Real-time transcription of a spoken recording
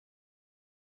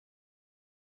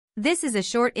This is a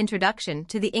short introduction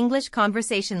to the English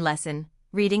conversation lesson,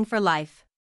 Reading for Life.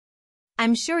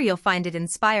 I'm sure you'll find it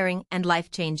inspiring and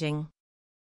life-changing.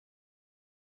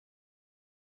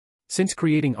 Since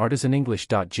creating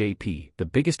ArtisanEnglish.jp, the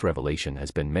biggest revelation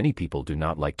has been many people do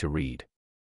not like to read.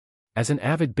 As an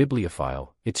avid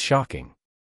bibliophile, it's shocking.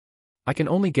 I can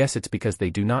only guess it's because they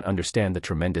do not understand the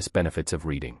tremendous benefits of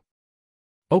reading.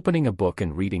 Opening a book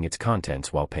and reading its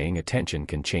contents while paying attention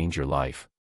can change your life.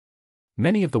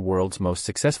 Many of the world's most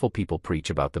successful people preach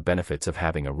about the benefits of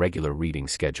having a regular reading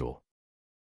schedule.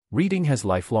 Reading has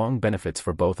lifelong benefits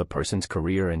for both a person's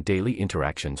career and daily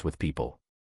interactions with people.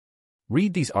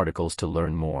 Read these articles to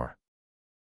learn more.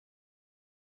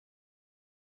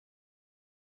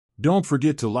 Don't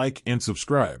forget to like and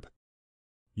subscribe.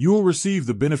 You'll receive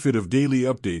the benefit of daily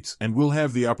updates and will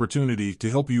have the opportunity to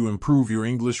help you improve your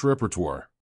English repertoire.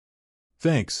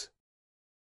 Thanks.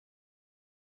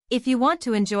 If you want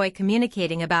to enjoy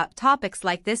communicating about topics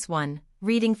like this one,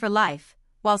 Reading for Life,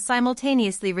 while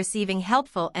simultaneously receiving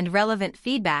helpful and relevant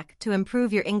feedback to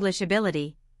improve your English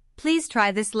ability, please try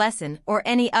this lesson or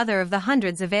any other of the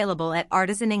hundreds available at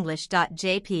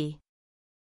ArtisanEnglish.jp.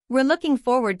 We're looking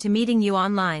forward to meeting you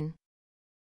online.